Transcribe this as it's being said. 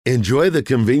Enjoy the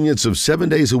convenience of 7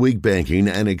 days a week banking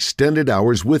and extended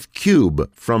hours with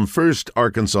Cube from First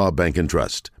Arkansas Bank and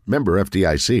Trust. Member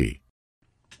FDIC.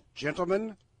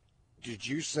 Gentlemen, did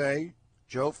you say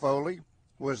Joe Foley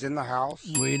was in the house?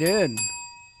 We did.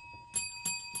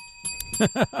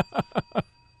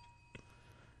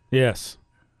 Yes.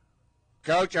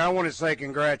 Coach, I want to say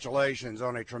congratulations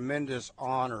on a tremendous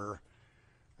honor.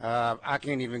 I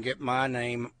can't even get my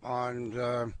name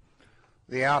on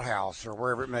the outhouse or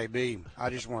wherever it may be. I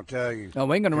just want to tell you. Oh,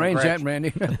 we ain't going to arrange that,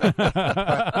 Randy.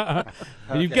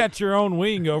 You've got your own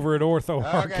wing over at Ortho,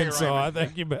 Arkansas. Raymond. I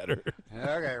think you better.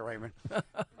 Okay, Raymond.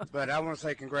 But I want to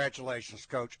say congratulations,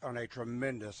 Coach, on a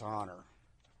tremendous honor.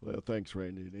 Well, thanks,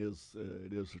 Randy. It is a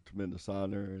tremendous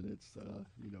honor, and it's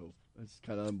it's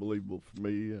kind of unbelievable for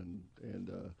me, and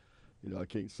I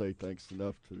can't say thanks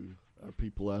enough to our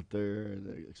people out there,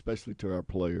 and especially to our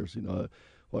players.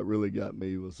 What really got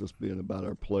me was just being about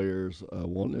our players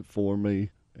wanting it for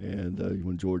me, and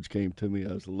when George came to me,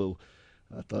 I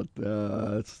thought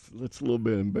it's a little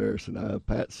bit embarrassing. I have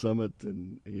Pat Summit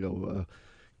and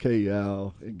Kay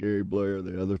Yao and Gary Blair,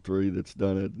 the other three that's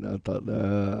done it, and I thought,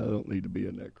 I don't need to be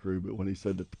in that crew. But when he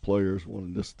said that the players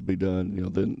wanted this to be done,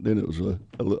 then it was a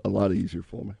lot easier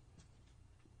for me.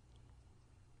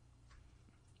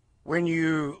 When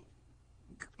you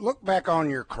look back on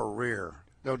your career,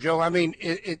 though, Joe, I mean,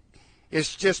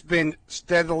 it's just been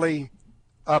steadily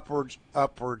upwards. But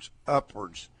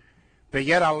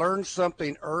yet I learned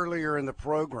something earlier in the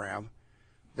program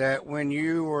that when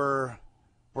you were,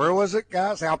 where was it,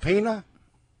 guys? Alpena?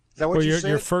 Is that what you said?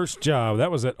 Your first job,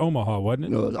 that was at Omaha, wasn't it?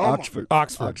 No, it was Oxford.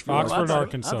 Oxford,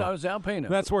 Arkansas. I thought it was Alpena.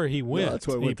 That's where he went. Yeah, that's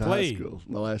where I went to high school.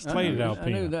 My last time. Played at Alpena. I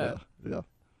knew that. Yeah.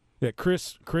 Yeah,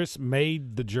 Chris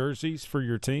made the jerseys for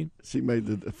your team? She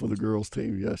made for the girls'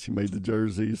 team, yeah. She made the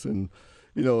jerseys. And,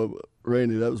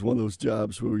 Randy, that was one of those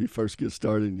jobs where you first get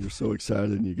started and you're so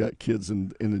excited and you got kids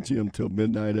in the gym till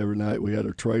midnight every night. We had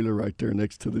our trailer right there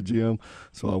next to the gym.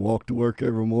 So I walked to work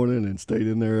every morning and stayed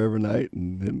in there every night,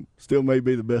 and still may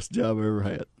be the best job I ever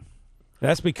had.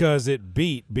 That's because it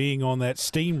beat being on that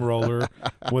steamroller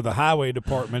with the highway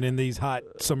department in these hot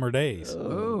summer days.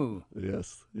 Oh.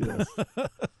 Yes.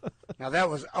 Now that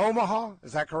was Omaha,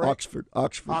 is that correct?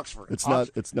 Oxford.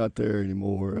 It's not there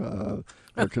anymore.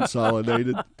 They're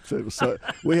consolidated. It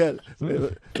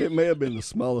may have been the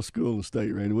smallest school in the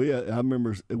state, Randy. I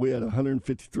remember we had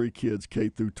 153 kids K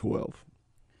through 12.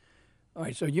 All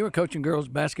right, so you were coaching girls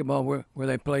basketball where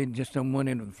they played just on one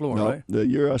end of the floor, No, right? the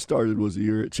year I started was the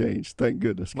year it changed. Thank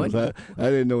goodness, because I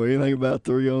didn't know anything about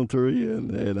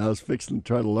 3-on-3, and I was fixing to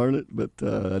try to learn it, but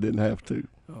I didn't have to.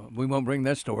 Oh, we won't bring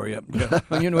that story up.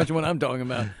 You know which one I'm talking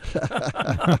about.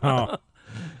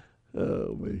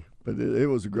 Oh, me. But it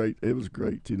was great. It was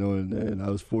great, and I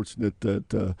was fortunate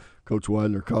that Coach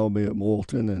Widener called me at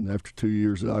Moulton, and after 2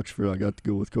 years at Oxford, I got to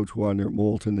go with Coach Widener at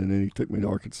Moulton, and then he took me to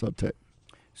Arkansas Tech.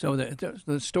 So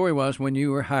the story was when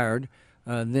you were hired,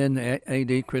 then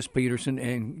AD Chris Peterson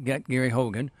and got Gary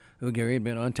Hogan, who Gary had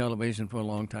been on television for a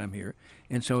long time here.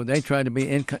 And so they tried to be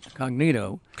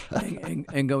incognito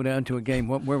and go down to a game.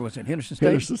 Where was it? Henderson State?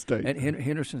 Henderson State. At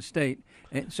Henderson State.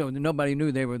 And so nobody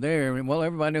knew they were there. And,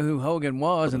 everybody knew who Hogan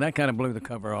was, and that kind of blew the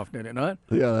cover off, did it not?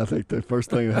 Yeah, I think the first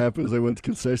thing that happened is they went to the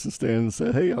concession stand and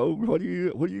said, "Hey, Hogan, what are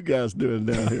you guys doing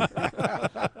down here?"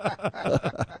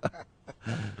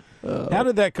 How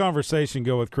did that conversation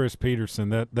go with Chris Peterson,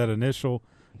 that initial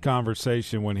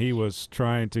conversation when he was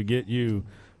trying to get you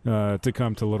to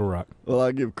come to Little Rock? Well,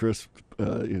 I give Chris,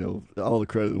 all the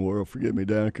credit in the world for getting me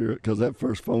down here, because that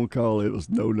first phone call, it was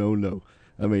no.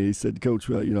 I mean, he said, "Coach,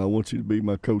 I want you to be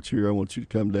my coach here. I want you to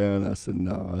come down." I said,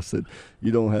 "No." I said,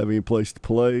 "You don't have any place to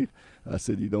play." I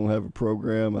said, "You don't have a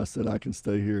program." I said, "I can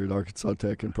stay here at Arkansas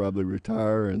Tech and probably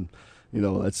retire, and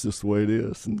that's just the way it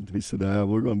is." And he said,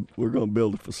 we're going to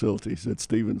build a facility." He said,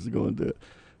 "Stevens is going to do it."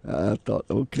 I thought,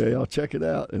 okay, I'll check it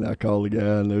out. And I called the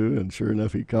guy I knew, and sure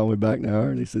enough, he called me back an hour,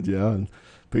 and he said, "Yeah." And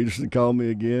Peterson called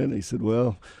me again. He said,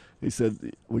 "We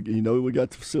got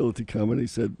the facility coming." He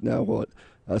said, "Now what?"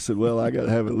 I said, "Well, I got to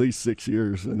have at least 6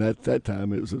 years." And at that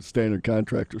time, it was a standard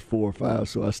contract was 4 or 5.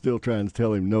 So I was still trying to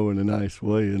tell him no in a nice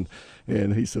way.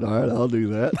 And he said, "All right, I'll do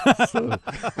that." So,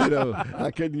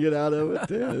 I couldn't get out of it.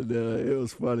 And it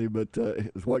was funny. But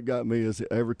what got me is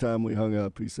every time we hung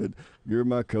up, he said, "You're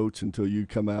my coach until you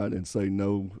come out and say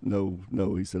no, no,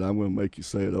 no." He said, "I'm going to make you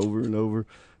say it over and over."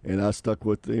 And I stuck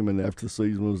with him. And after the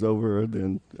season was over,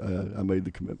 then I made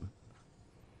the commitment.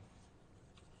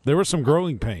 There were some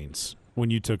growing pains when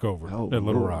you took over at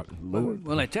Little Rock. Lord.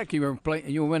 Well, at Tech, you were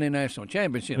winning national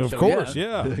championships. Of course,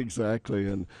 yeah. Exactly.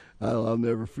 And I'll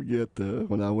never forget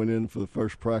when I went in for the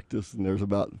first practice, and there's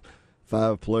about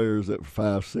 5 players that were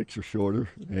 5'6" or shorter,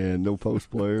 and no post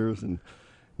players. And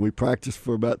we practiced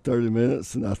for about 30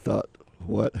 minutes, and I thought,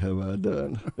 what have I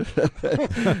done?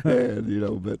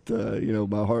 And, but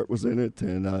my heart was in it,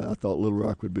 and I thought Little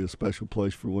Rock would be a special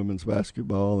place for women's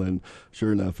basketball, and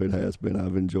sure enough, it has been.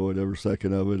 I've enjoyed every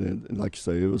second of it, and like you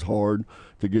say, it was hard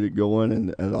to get it going,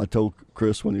 and I told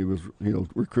Chris when he was,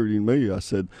 recruiting me, I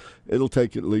said, it'll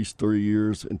take at least 3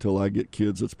 years until I get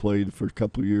kids that's played for a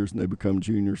couple of years, and they become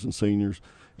juniors and seniors,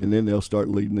 and then they'll start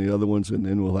leading the other ones, and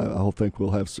then I think we'll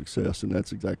have success, and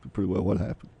that's exactly pretty well what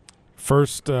happened.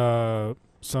 First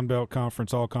Sun Belt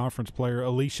Conference All-Conference player,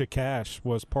 Alicia Cash,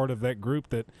 was part of that group.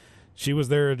 That she was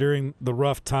there during the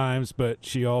rough times, but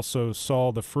she also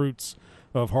saw the fruits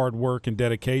of hard work and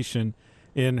dedication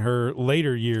in her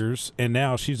later years, and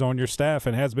now she's on your staff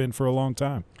and has been for a long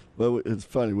time. Well, it's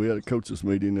funny. We had a coaches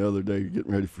meeting the other day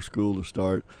getting ready for school to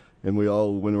start, and we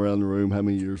all went around the room how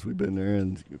many years we've been there,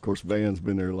 and, of course, Van's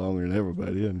been there longer than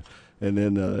everybody, and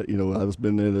then, I was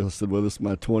been there. I said, well, this is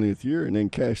my 20th year. And then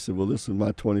Cash said, well, this is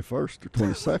my 21st or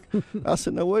 22nd. I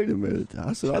said, no, wait a minute.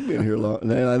 I said, I've been here long.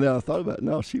 And then I thought about it.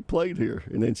 No, she played here.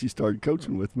 And then she started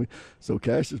coaching with me. So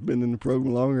Cash has been in the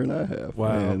program longer than I have.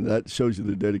 Wow. And that shows you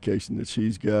the dedication that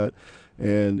she's got.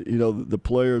 And, the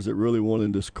players that really want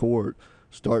in this court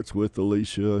starts with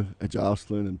Alicia and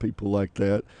Jocelyn and people like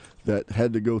that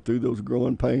had to go through those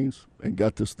growing pains and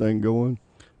got this thing going.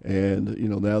 And,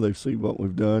 now they've seen what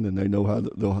we've done, and they know how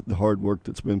the hard work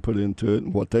that's been put into it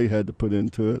and what they had to put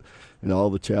into it and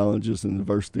all the challenges and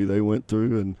adversity they went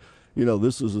through. And,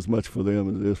 this is as much for them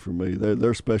as it is for me.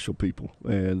 They're special people,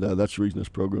 and that's the reason this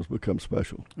program's become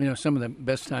special. Some of the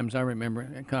best times I remember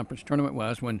at conference tournament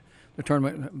was when the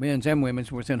tournament, men's and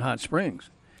women's, was in Hot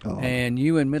Springs. Oh. And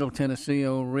you in Middle Tennessee,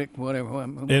 Rick, whatever,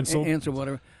 Insel,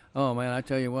 whatever. Oh, man, I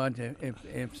tell you what,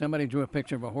 if somebody drew a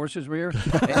picture of a horse's rear,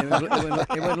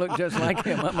 it would look just like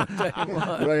him. I'm going to tell you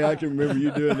what. Ray, I can remember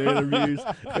you doing the interviews,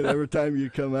 and every time you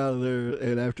come out of there,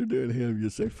 and after doing him,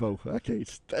 you'd say, folks, I can't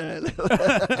stand it.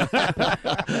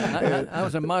 I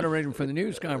was a moderator for the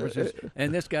news conferences,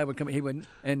 and this guy would come,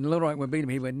 and Little Rock would beat him.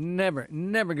 He would never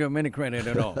give him any credit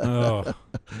at all. Oh.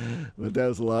 But that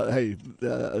was a lot. Hey,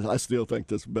 I still think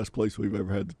that's the best place we've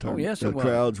ever had the tournament. Oh, yes, it was. The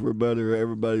crowds were better.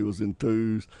 Everybody was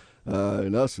enthused.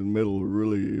 And us in Middle were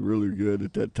really, really good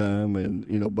at that time. And,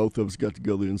 both of us got to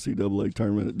go to the NCAA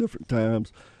tournament at different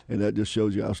times. And that just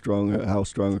shows you how strong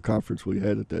a conference we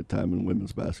had at that time in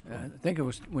women's basketball. I think it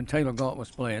was when Taylor Galt was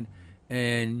playing.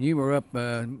 And you were up,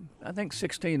 I think,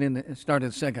 16 in the start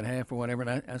of the second half or whatever.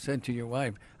 And I said to your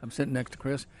wife, I'm sitting next to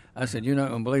Chris, I said, you're not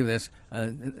going to believe this.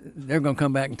 They're going to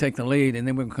come back and take the lead, and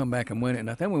then we're going to come back and win it.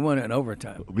 And I think we won it in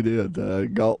overtime. We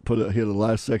did. Galt hit a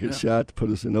last-second shot to put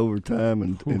us in overtime,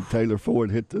 and Taylor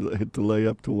Ford hit the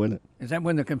layup to win it. Is that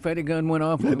when the confetti gun went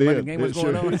off? It when did. The game was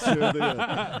going on? It sure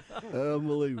did.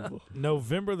 Unbelievable.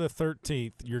 November the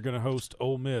 13th, you're going to host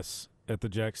Ole Miss at the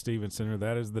Jack Stevens Center.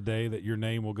 That is the day that your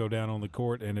name will go down on the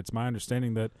court, and it's my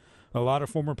understanding that a lot of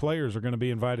former players are going to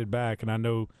be invited back, and I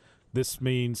know this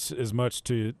means as much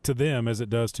to them as it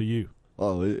does to you.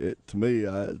 Oh, to me,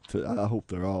 I hope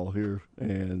they're all here,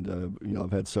 and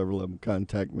I've had several of them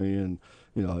contact me, and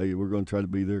hey, we're going to try to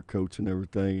be their coach and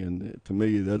everything. And to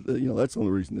me, that's the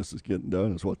only reason this is getting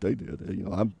done is what they did.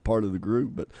 I'm part of the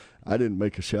group, but I didn't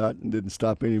make a shot and didn't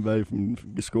stop anybody from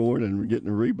scoring and getting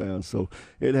a rebound. So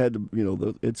it had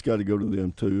to, it's got to go to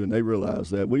them too, and they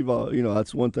realize that. We've all,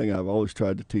 that's one thing I've always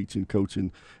tried to teach in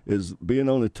coaching is being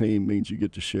on a team means you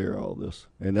get to share all this,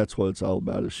 and that's what it's all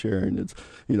about is sharing. It's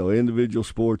individual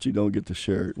sports you don't get to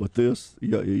share it. With this,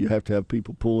 you have to have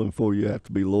people pulling for you. You have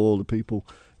to be loyal to people.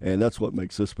 And that's what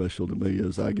makes this special to me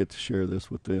is I get to share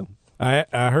this with them.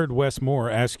 I heard Wes Moore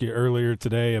ask you earlier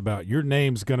today about your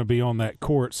name's going to be on that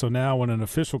court. So now when an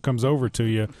official comes over to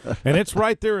you, and it's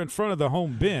right there in front of the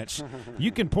home bench,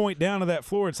 you can point down to that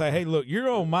floor and say, hey, look, you're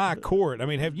on my court. I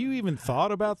mean, have you even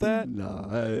thought about that? No,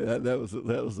 that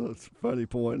was a funny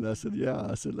point. And I said, yeah.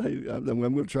 I said, hey, I'm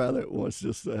going to try that once,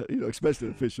 just, especially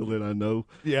an official that I know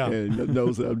and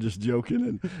knows that I'm just joking.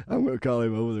 And I'm going to call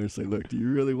him over there and say, look, do you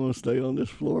really want to stay on this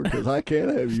floor? Because I can't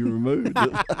have you removed.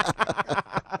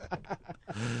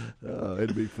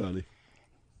 It'd be funny.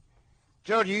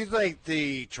 Joe, do you think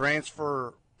the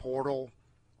transfer portal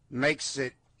makes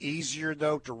it easier,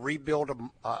 though, to rebuild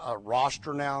a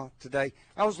roster now today?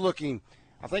 I was looking,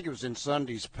 I think it was in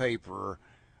Sunday's paper,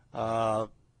 but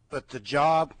the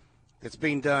job that's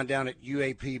being done down at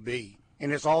UAPB,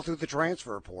 and it's all through the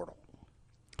transfer portal.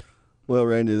 Well,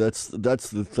 Randy, that's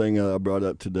the thing I brought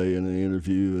up today in the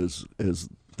interview is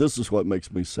this is what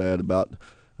makes me sad about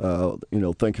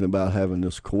thinking about having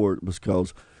this court,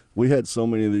 because we had so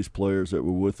many of these players that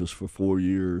were with us for 4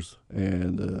 years,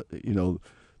 and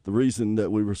the reason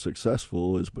that we were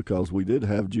successful is because we did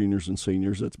have juniors and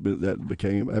seniors that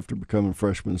became after becoming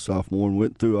freshmen and sophomore and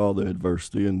went through all the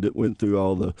adversity and went through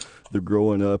all the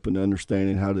growing up and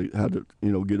understanding how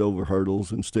to get over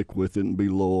hurdles and stick with it and be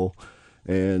loyal.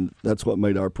 And that's what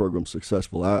made our program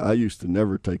successful. I used to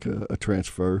never take a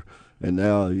transfer, and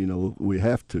now we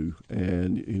have to.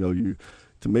 And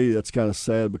to me, that's kind of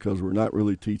sad because we're not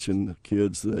really teaching the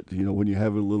kids that when you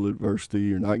have a little adversity,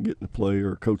 you're not getting to play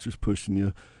or a coach is pushing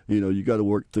you. You got to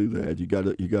work through that. You got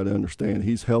to understand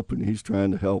he's helping. He's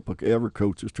trying to help. Every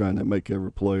coach is trying to make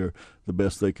every player the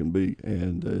best they can be,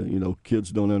 and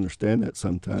kids don't understand that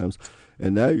sometimes.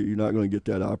 And now you're not going to get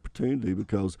that opportunity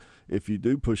because if you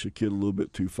do push a kid a little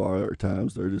bit too far at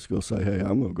times, they're just going to say, hey,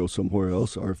 I'm going to go somewhere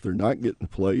else. Or if they're not getting to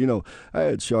play, I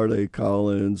had Sade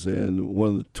Collins and one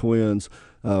of the twins,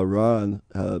 Ron,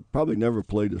 probably never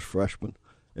played as freshmen.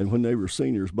 And when they were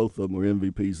seniors, both of them were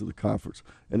MVPs of the conference.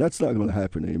 And that's not going to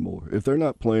happen anymore. If they're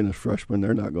not playing as freshmen,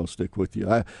 they're not going to stick with you.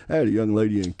 I had a young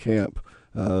lady in camp,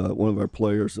 one of our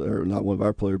players, or not one of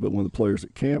our players, but one of the players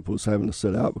at camp was having to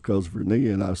sit out because of her knee.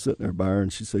 And I was sitting there by her,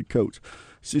 and she said, Coach,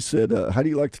 she said, how do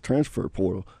you like the transfer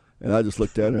portal? And I just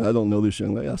looked at her, I don't know this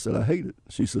young lady. I said, I hate it.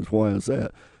 She says, why is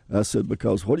that? I said,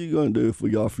 because what are you going to do if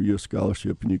we offer you a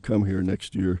scholarship and you come here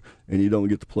next year and you don't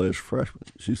get to play as a freshman?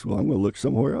 She said, well, I'm going to look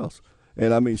somewhere else.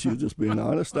 And, I mean, she was just being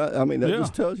honest. That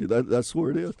just tells you that's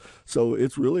where it is. So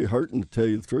it's really hurting, to tell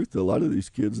you the truth. A lot of these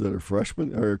kids that are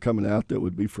freshmen or coming out that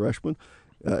would be freshmen,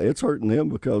 it's hurting them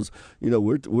because,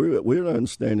 we're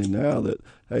understanding now that,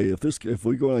 hey, if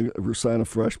we're going to sign a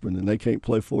freshman and they can't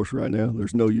play for us right now,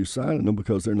 there's no use signing them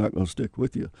because they're not going to stick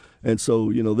with you. And so,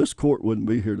 this court wouldn't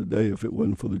be here today if it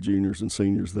wasn't for the juniors and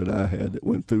seniors that I had that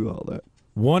went through all that.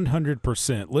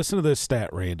 100%. Listen to this stat,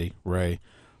 Ray.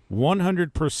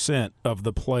 100% of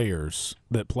the players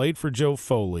that played for Joe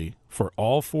Foley for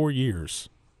all 4 years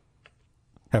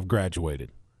have graduated.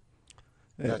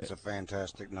 That's a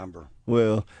fantastic number.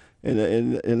 Well,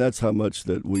 and that's how much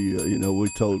that we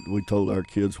we told our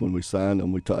kids when we signed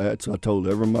them. I told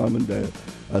every mom and dad.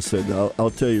 I said, I'll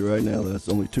tell you right now, that's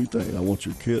only two things. I want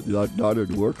your daughter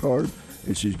to work hard,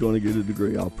 and she's going to get a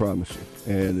degree. I'll promise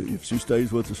you. And if she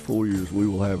stays with us 4 years, we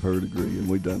will have her degree, and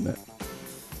we've done that.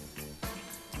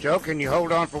 Joe, can you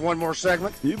hold on for one more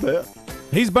segment? You bet.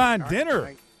 He's buying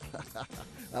dinner.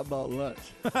 I bought lunch.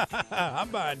 I'm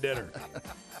buying dinner.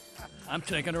 I'm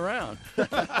taking around.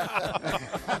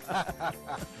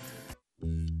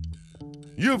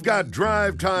 You've got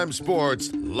Drive Time Sports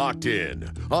locked in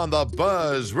on the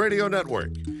Buzz Radio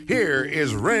Network. Here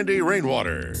is Randy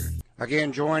Rainwater.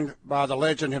 Again, joined by the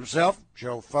legend himself,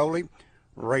 Joe Foley,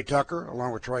 Ray Tucker,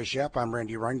 along with Trey Shepp. I'm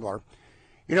Randy Rainwater.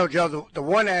 Joe, the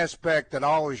one aspect that I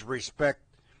always respect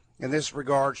in this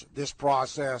regards, this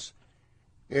process,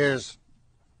 is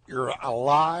you're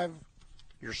alive,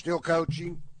 you're still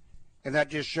coaching, and that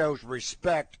just shows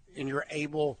respect, and you're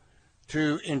able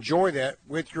to enjoy that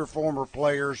with your former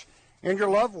players and your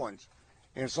loved ones.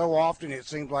 And so often it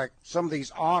seems like some of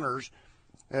these honors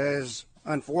is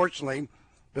unfortunately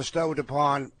bestowed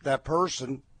upon that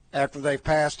person after they've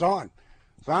passed on.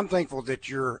 So I'm thankful that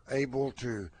you're able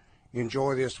to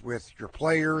enjoy this with your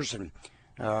players and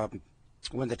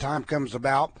when the time comes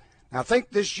about. Now, I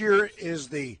think this year is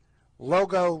the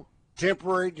logo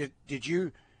temporary.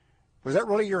 Was that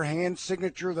really your hand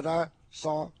signature that I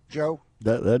saw, Joe?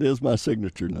 That is my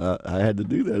signature. Now, I had to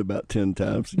do that about 10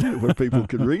 times to get it where people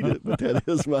could read it, but that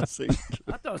is my signature.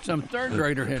 I thought some third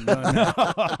grader had done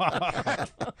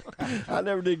that. I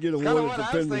never did get awarded for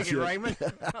penmanship. Raymond.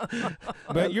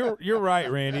 But you're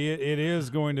right, Randy. It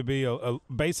is going to be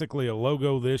basically a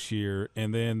logo this year,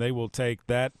 and then they will take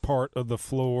that part of the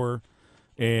floor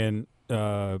and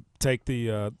take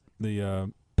the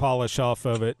polish off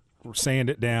of it, sand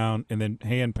it down, and then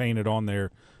hand paint it on there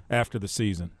after the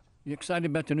season. You excited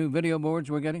about the new video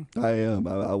boards we're getting? I am.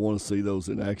 I want to see those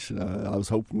in action. I was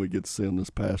hoping we'd get to see them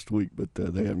this past week, but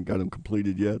they haven't got them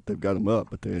completed yet. They've got them up,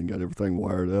 but they haven't got everything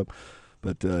wired up.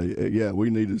 But,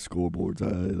 we needed scoreboards.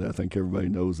 I think everybody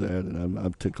knows that, and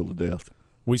I'm tickled to death.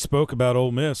 We spoke about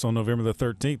Ole Miss on November the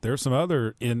 13th. There's some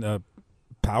other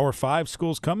Power 5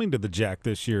 schools coming to the Jack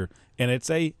this year, and it's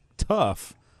a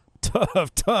tough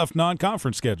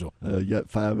non-conference schedule. You got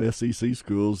 5 SEC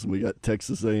schools, and we got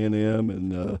Texas A&M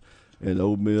and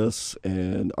Ole Miss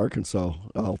and Arkansas,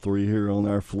 all three here on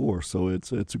our floor. So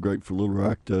it's a great for Little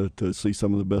Rock to see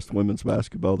some of the best women's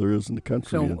basketball there is in the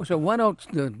country. So why don't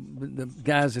the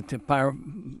guys at the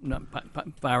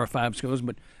Power 5 schools,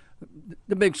 but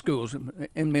the big schools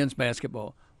in men's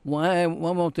basketball, why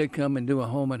won't they come and do a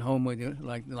home and home with you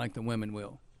like the women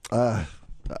will? I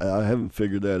haven't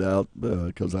figured that out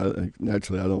because I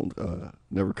don't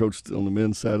never coached on the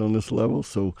men's side on this level.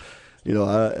 So,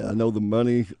 I know the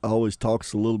money always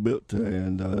talks a little bit,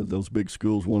 and those big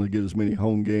schools want to get as many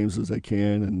home games as they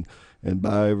can and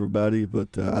buy everybody.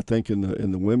 But I think in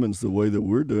the women's, the way that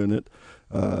we're doing it,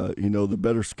 the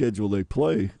better schedule they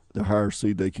play, the higher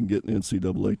seed they can get in the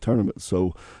NCAA tournament.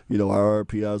 So, our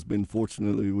RPI has been,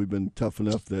 fortunately, we've been tough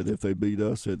enough that if they beat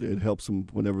us, it helps them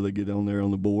whenever they get on there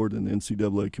on the board and the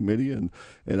NCAA committee. And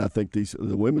I think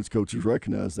the women's coaches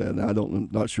recognize that. And I'm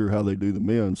not sure how they do the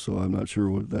men's, so I'm not sure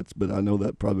what that's, but I know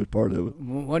that probably part of it.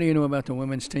 What do you know about the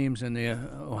women's teams in the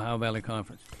Ohio Valley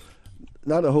Conference?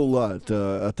 Not a whole lot.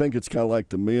 I think it's kind of like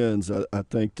the men's. I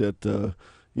think that,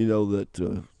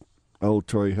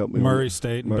 Troy, help me. Murray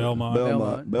State and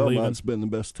Belmont. Belmont's been the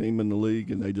best team in the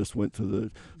league, and they just went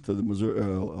to the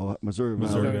Missouri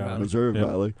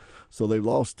Valley. So they've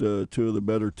lost two of the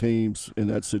better teams in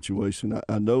that situation.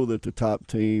 I know that the top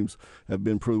teams have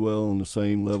been pretty well on the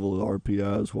same level of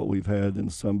RPI as what we've had in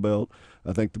the Sun Belt.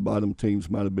 I think the bottom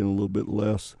teams might have been a little bit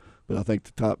less. But I think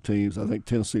the top teams, I think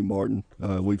Tennessee Martin,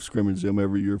 we've scrimmaged them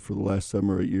every year for the last 7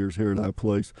 or 8 years here at our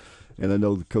place. And I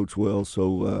know the coach well,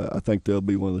 so I think they'll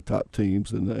be one of the top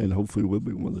teams, and hopefully we'll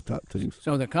be one of the top teams.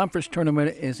 So the conference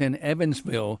tournament is in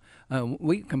Evansville.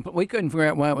 We couldn't figure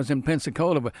out why it was in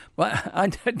Pensacola, but I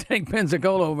did take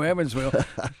Pensacola over Evansville.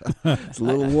 It's a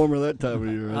little warmer that time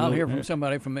of year. I'll hear from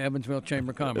somebody from the Evansville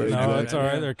Chamber of Commerce. No, it's all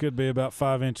right. There could be about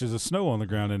 5 inches of snow on the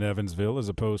ground in Evansville as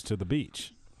opposed to the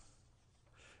beach.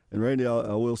 And Randy,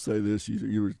 I will say this: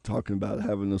 you were talking about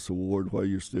having this award while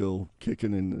you're still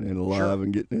kicking and alive, sure,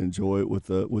 and getting to enjoy it with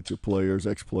your players,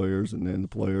 ex-players, and then the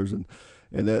players, and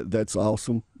that's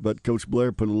awesome. But Coach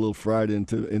Blair put a little fright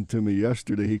into me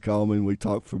yesterday. He called me and we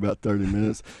talked for about 30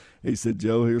 minutes. He said,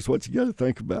 "Joe, here's what you got to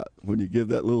think about when you give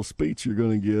that little speech you're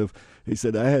going to give." He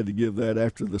said, "I had to give that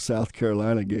after the South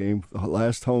Carolina game, the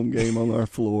last home game on our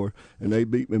floor, and they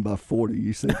beat me by 40.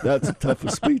 He said, that's the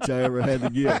toughest speech I ever had to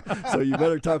give. So you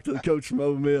better talk to the coach from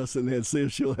Ole Miss and then see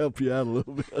if she'll help you out a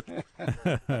little bit."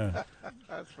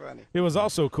 That's funny. It was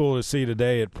also cool to see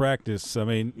today at practice. I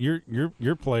mean,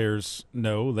 your players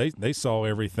know they saw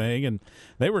everything and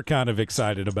they were kind of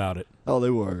excited about it. Oh,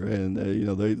 they were, and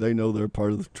they know they're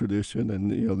part of the tradition, and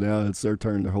now it's their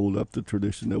turn to hold up the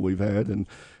tradition that we've had, and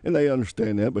they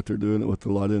understand that, but they're doing it with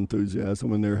a lot of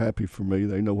enthusiasm, and they're happy for me.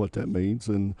 They know what that means,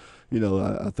 and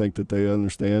I think that they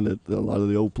understand that a lot of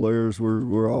the old players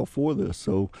were all for this,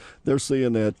 so they're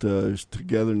seeing that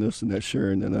togetherness and that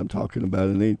sharing that I'm talking about,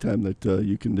 and anytime that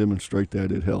you can demonstrate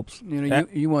that, it helps.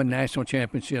 You won national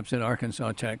championships at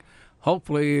Arkansas Tech.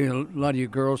 Hopefully, a lot of you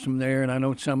girls from there, and I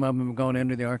know some of them have gone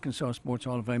into the Arkansas Sports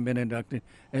Hall of Fame, been inducted,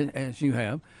 as you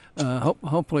have.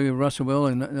 Hopefully, Russellville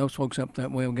and those folks up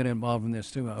that way will get involved in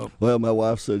this, too, I hope. Well, my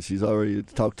wife said she's already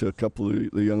talked to a couple of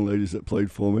the young ladies that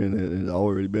played for me, and it's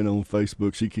already been on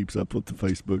Facebook. She keeps up with the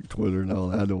Facebook, Twitter, and all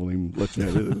that. I don't even look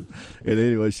at it. And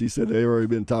anyway, she said they've already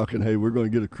been talking, hey, we're going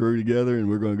to get a crew together, and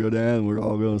we're going to go down, and we're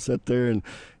all going to sit there,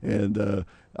 and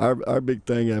our big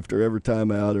thing after every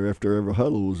timeout or after every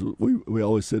huddle was we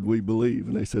always said we believe,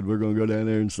 and they said we're going to go down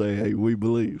there and say, hey, we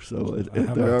believe. So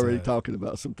they're already talking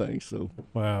about some things. So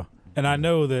wow. And I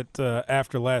know that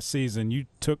after last season you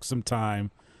took some time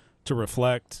to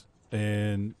reflect,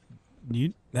 and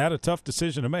you had a tough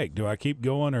decision to make. Do I keep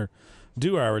going or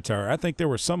do I retire? I think there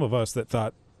were some of us that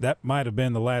thought that might have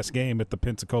been the last game at the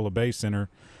Pensacola Bay Center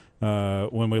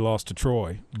when we lost to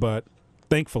Troy, but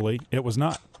thankfully it was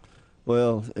not.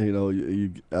 Well,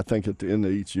 I think at the end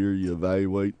of each year you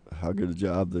evaluate how good a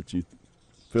job that you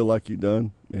feel like you've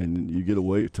done, and you get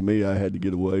away. To me, I had to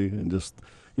get away and just,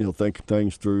 think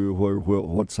things through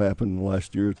what's happened the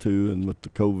last year or two, and with the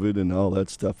COVID and all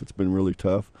that stuff, it's been really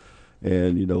tough.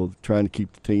 And, trying to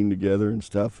keep the team together and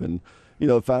stuff. And,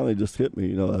 it finally just hit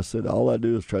me. I said, all I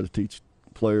do is try to teach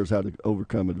players how to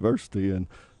overcome adversity, and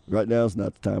right now is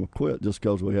not the time to quit just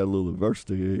because we had a little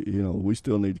adversity. We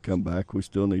still need to come back. We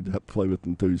still need to play with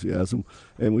enthusiasm,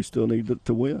 and we still need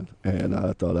to win. And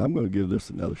I thought, I'm going to give this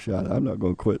another shot. I'm not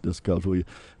going to quit just because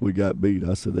we got beat.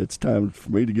 I said, it's time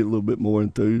for me to get a little bit more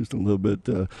enthused and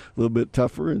a little bit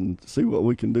tougher and see what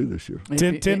we can do this year.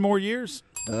 10 more years?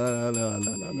 No.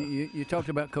 You talked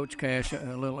about Coach Cash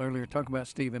a little earlier. Talk about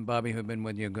Steve and Bobby, who have been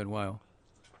with you a good while.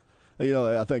 You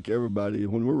know, I think everybody,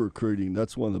 when we're recruiting,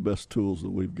 that's one of the best tools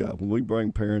that we've got. When we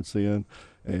bring parents in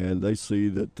and they see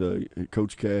that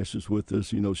Coach Cash is with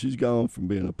us, you know, she's gone from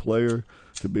being a player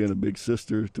to being a big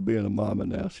sister to being a mama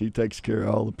now. She takes care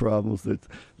of all the problems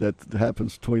that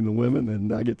happens between the women,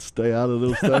 and I get to stay out of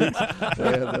those things.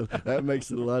 And that makes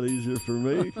it a lot easier for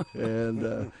me.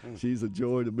 And she's a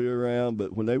joy to be around.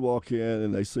 But when they walk in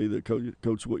and they see that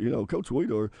Coach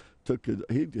Weedor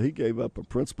he gave up a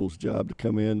principal's job to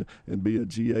come in and be a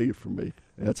GA for me.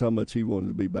 That's how much he wanted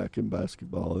to be back in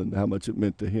basketball and how much it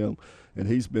meant to him. And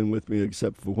he's been with me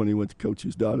except for when he went to coach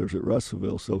his daughters at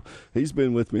Russellville. So he's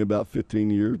been with me about 15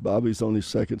 years. Bobby's on his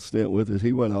second stint with us.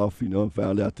 He went off, and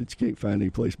found out that you can't find any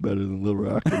place better than Little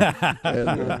Rock.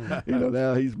 And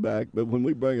now he's back. But when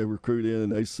we bring a recruit in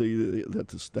and they see that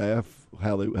the staff,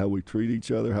 how we treat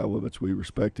each other, how much we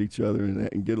respect each other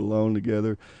and get along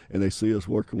together, and they see us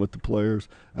working with the players,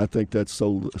 I think that's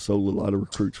sold a lot of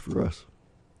recruits for us.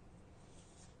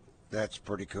 That's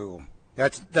pretty cool.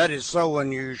 That is so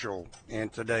unusual in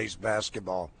today's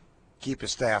basketball. Keep a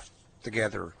staff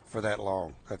together for that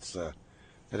long. That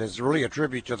is really a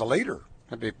tribute to the leader,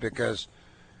 because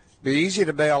it'd be easy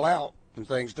to bail out when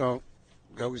things don't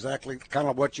go exactly kind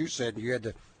of what you said. You had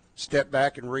to step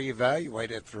back and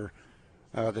reevaluate it for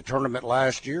the tournament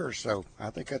last year. So I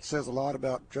think that says a lot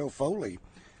about Joe Foley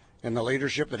and the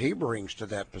leadership that he brings to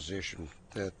that position,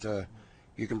 that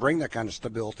you can bring that kind of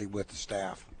stability with the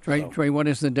staff. Trey, what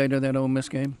is the date of that Ole Miss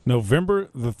game? November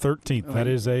the 13th. That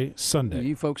is a Sunday.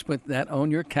 You folks put that on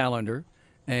your calendar,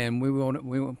 and we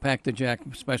will pack the Jack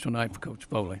special night for Coach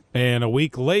Foley. And a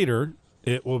week later,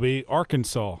 it will be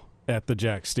Arkansas at the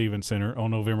Jack Stevens Center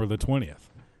on November the 20th.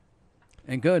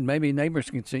 And good, maybe neighbors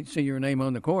can see your name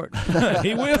on the court.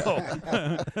 He will.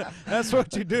 That's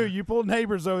what you do. You pull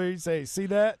neighbors over here and say, see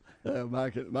that?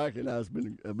 Mike and I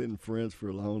have been friends for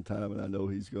a long time, and I know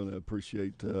he's going to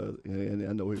appreciate, and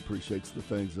I know he appreciates the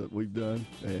things that we've done.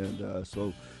 And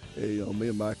so, me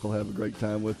and Mike will have a great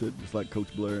time with it, just like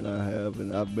Coach Blair and I have.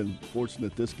 And I've been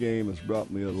fortunate this game has brought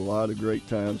me a lot of great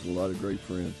times and a lot of great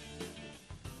friends.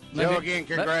 Joe, again,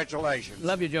 congratulations.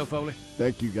 Love you, Joe Foley.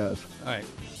 Thank you, guys. All right.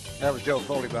 That was Joe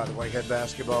Foley, by the way, head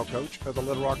basketball coach of the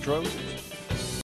Little Rock Trojans.